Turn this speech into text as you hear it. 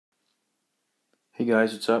Hey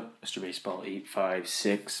guys, what's up? Mr. Baseball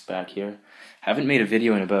 856 back here. Haven't made a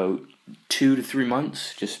video in about 2 to 3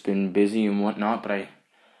 months. Just been busy and whatnot, but I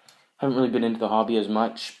haven't really been into the hobby as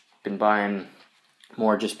much. Been buying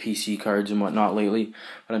more just PC cards and whatnot lately,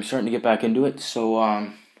 but I'm starting to get back into it. So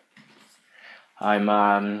I'm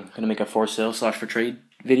gonna make a for sale / for trade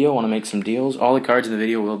video. I want to make some deals. All the cards in the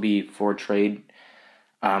video will be for trade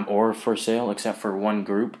or for sale, except for one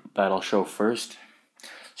group that I'll show first.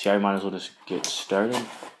 So I might as well just get started.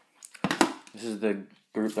 This is the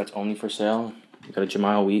group that's only for sale. We got a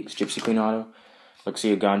Jamal Weeks, Gypsy Queen auto,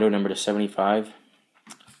 Lexi Ogando, number to 75,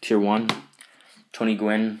 Tier 1, Tony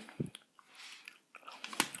Gwynn,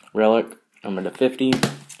 Relic, number to 50.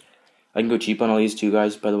 I can go cheap on all these two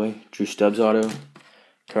guys, by the way. Drew Stubbs auto,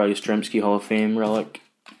 Carl Yastrzemski Hall of Fame Relic,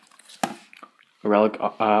 a Relic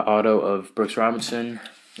auto of Brooks Robinson.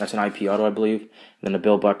 That's an IP auto, I believe. And then a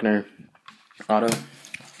Bill Buckner auto.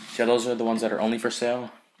 So yeah, those are the ones that are only for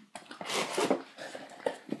sale.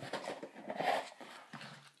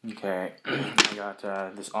 Okay, I got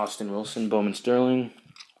this Austin Wilson Bowman Sterling.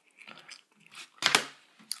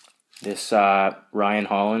 This Ryan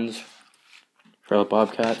Hollins Charlotte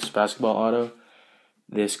Bobcats basketball auto.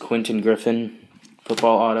 This Quentin Griffin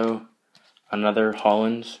football auto. Another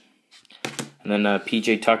Hollins. And then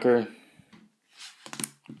PJ Tucker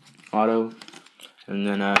auto. And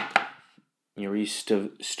then Maurice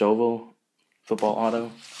Stovall football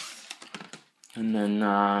auto. And then,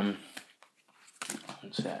 one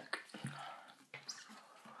sec.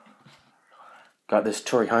 Got this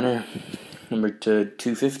Torrey Hunter, number to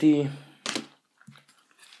 250.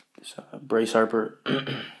 This Bryce Harper.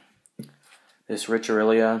 This Rich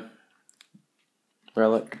Aurelia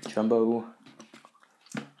Relic Jumbo.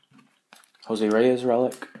 Jose Reyes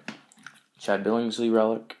Relic. Chad Billingsley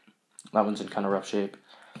Relic. That one's in kind of rough shape.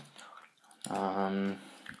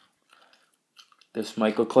 This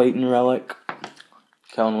Michael Clayton Relic,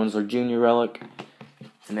 Kellen Winslow Jr. Relic,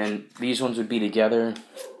 and then these ones would be together.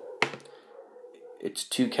 It's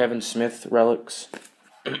two Kevin Smith Relics,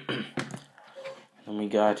 and we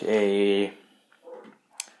got a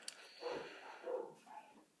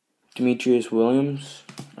Demetrius Williams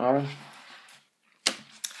auto.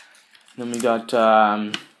 Then we got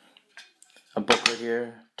a booklet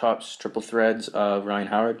here, Topps Triple Threads of Ryan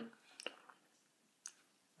Howard.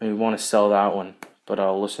 I want to sell that one, but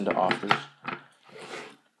I'll listen to offers.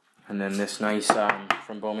 And then this nice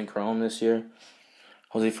from Bowman Chrome this year,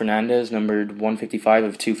 Jose Fernandez, numbered 155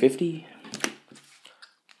 of 250.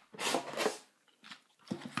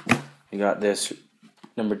 We got this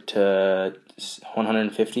numbered to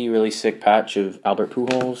 150, really sick patch of Albert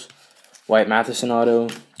Pujols, Wyatt Matheson auto,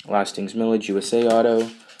 Lastings Millage USA auto,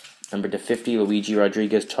 numbered to 50, Luigi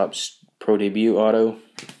Rodriguez Topps Pro Debut auto,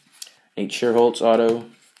 Nate Scherholtz auto.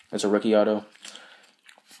 That's a rookie auto.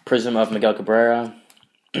 Prism of Miguel Cabrera.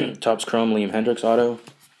 Topps Chrome Liam Hendricks auto.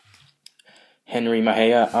 Henry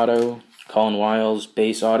Mejia auto. Colin Wiles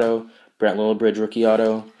base auto. Brent Lillibridge rookie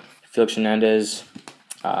auto. Felix Hernandez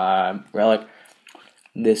relic.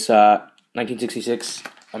 This 1966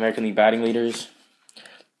 American League batting leaders.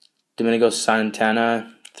 Domingo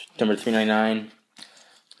Santana, number 399.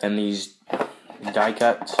 And these die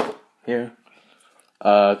cuts here.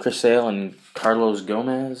 Chris Sale and Carlos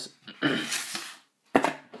Gomez.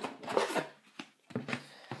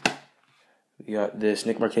 We got this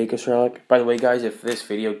Nick Markakis relic. By the way, guys, if this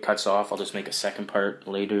video cuts off, I'll just make a second part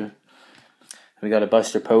later. We got a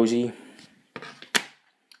Buster Posey.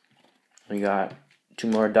 We got two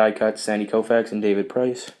more die cuts, Sandy Koufax and David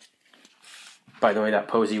Price. By the way, that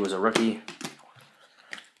Posey was a rookie.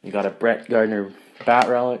 We got a Brett Gardner bat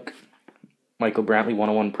relic. Michael Brantley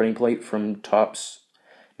 101 printing plate from Topps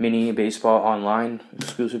Mini Baseball Online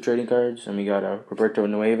exclusive trading cards. And we got a Roberto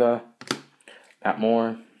Nueva, Matt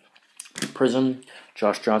Moore, Prism,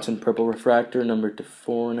 Josh Johnson Purple Refractor, numbered to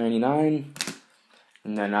 499.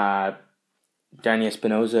 And then Danny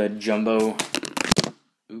Espinosa Jumbo.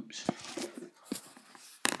 Oops.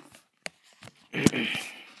 Let me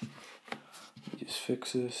just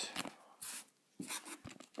fix this.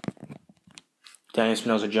 Danny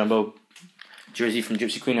Espinosa Jumbo jersey from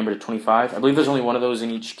Gypsy Queen, number to 25. I believe there's only one of those in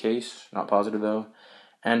each case. Not positive, though.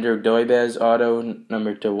 Andrew Doibez auto,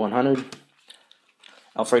 number to 100.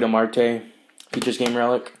 Alfredo Marte, Features Game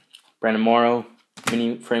relic. Brandon Morrow,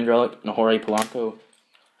 mini framed relic. Nahore Polanco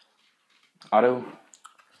auto.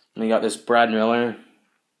 And we got this Brad Miller.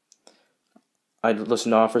 I'd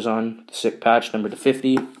listen to offers on the sick patch, number to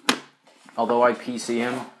 50. Although I PC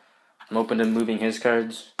him, I'm open to moving his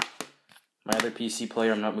cards. My other PC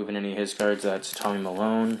player, I'm not moving any of his cards. That's Tommy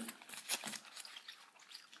Malone.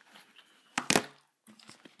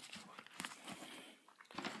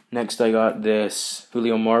 Next, I got this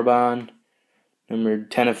Julio Morban, number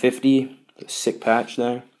 10 of 50. A sick patch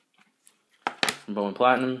there from Bowman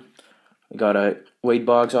Platinum. I got a Wade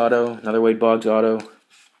Boggs auto, another Wade Boggs auto.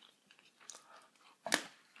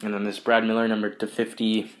 And then this Brad Miller, number to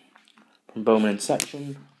 50 from Bowman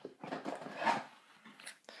Inception.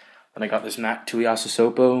 Then I got this Matt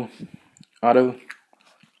Tuiasosopo auto.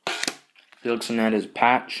 Felix Hernandez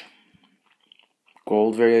patch,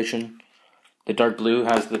 gold variation. The dark blue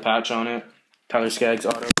has the patch on it. Tyler Skaggs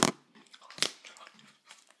auto.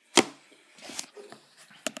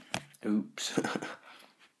 Oops.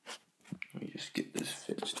 Let me just get this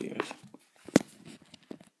fixed here.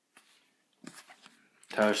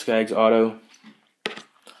 Tyler Skaggs auto.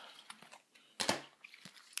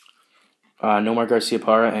 Nomar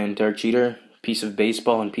Garciaparra and Derek Jeter. Piece of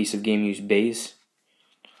baseball and piece of game used base.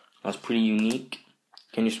 That's pretty unique.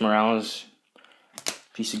 Kendrys Morales.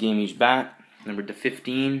 Piece of game used bat. Number to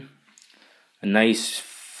 15. A nice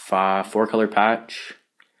 4-color patch.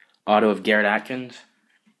 Auto of Garrett Atkins.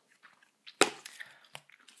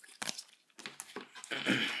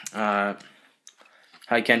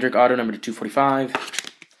 Hy Kendrick auto, number to 245.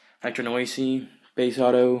 Hector Noisy, base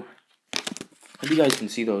auto. Hope you guys can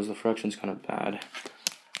see those. The fraction's kind of bad.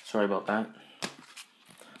 Sorry about that.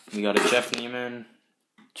 We got a Jeff Neiman,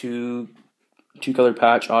 two-color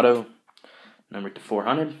patch auto, number to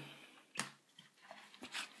 400.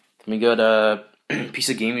 We got a piece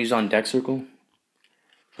of game used on deck circle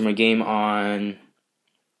from a game on,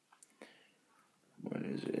 what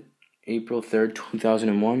is it? April 3rd,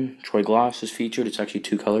 2001. Troy Glaus is featured. It's actually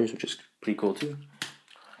 2 colors, which is pretty cool too.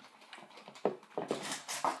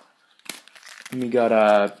 And we got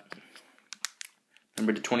a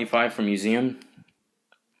number to 25 from Museum.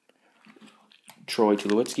 Troy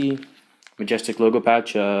Tulowitzki. Majestic logo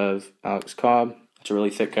patch of Alex Cobb. It's a really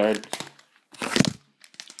thick card.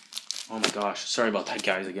 Oh my gosh, sorry about that,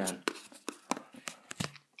 guys, again.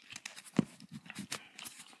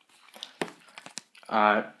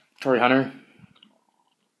 Torrey Hunter.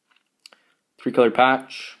 3-color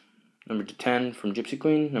patch. Number to 10 from Gypsy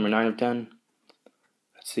Queen. Number 9 of 10.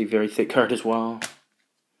 That's a very thick card as well.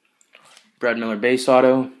 Brad Miller base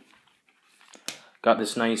auto. Got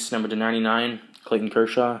this nice number to 99. Clayton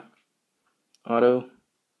Kershaw auto.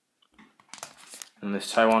 And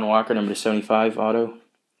this Taijuan Walker number to 75 auto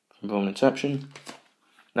from Bowman Inception.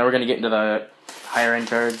 Now we're going to get into the higher end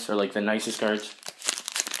cards, or like the nicest cards.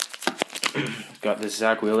 Got this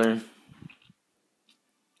Zach Wheeler.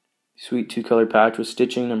 Sweet 2-color patch with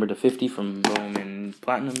stitching, number to 50 from Bowman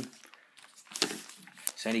Platinum.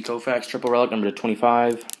 Sandy Koufax, triple relic, number to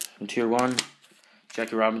 25 from Tier 1.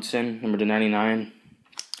 Jackie Robinson, number to 99.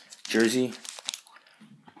 Jersey.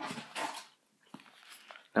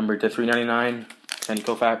 Number to 399, Sandy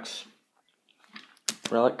Koufax.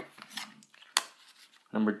 Relic.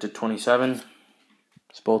 Number to 27.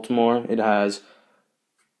 It's Baltimore. It has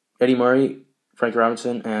Eddie Murray, Frank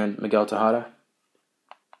Robinson, and Miguel Tejada.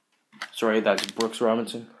 Sorry, that's Brooks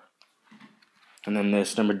Robinson. And then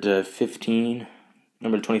this number to 15,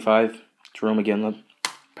 number to 25, Jerome McGinley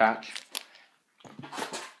patch.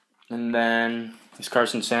 And then this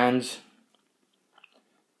Carson Sands,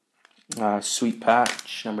 sweet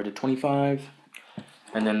patch, number to 25.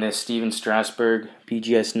 And then this Steven Strasburg,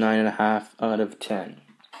 PGS 9.5 out of 10.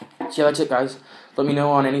 So yeah, that's it, guys. Let me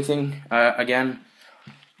know on anything. Again,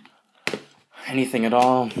 anything at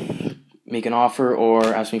all. Make an offer or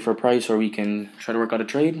ask me for a price, or we can try to work out a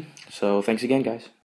trade. So thanks again, guys.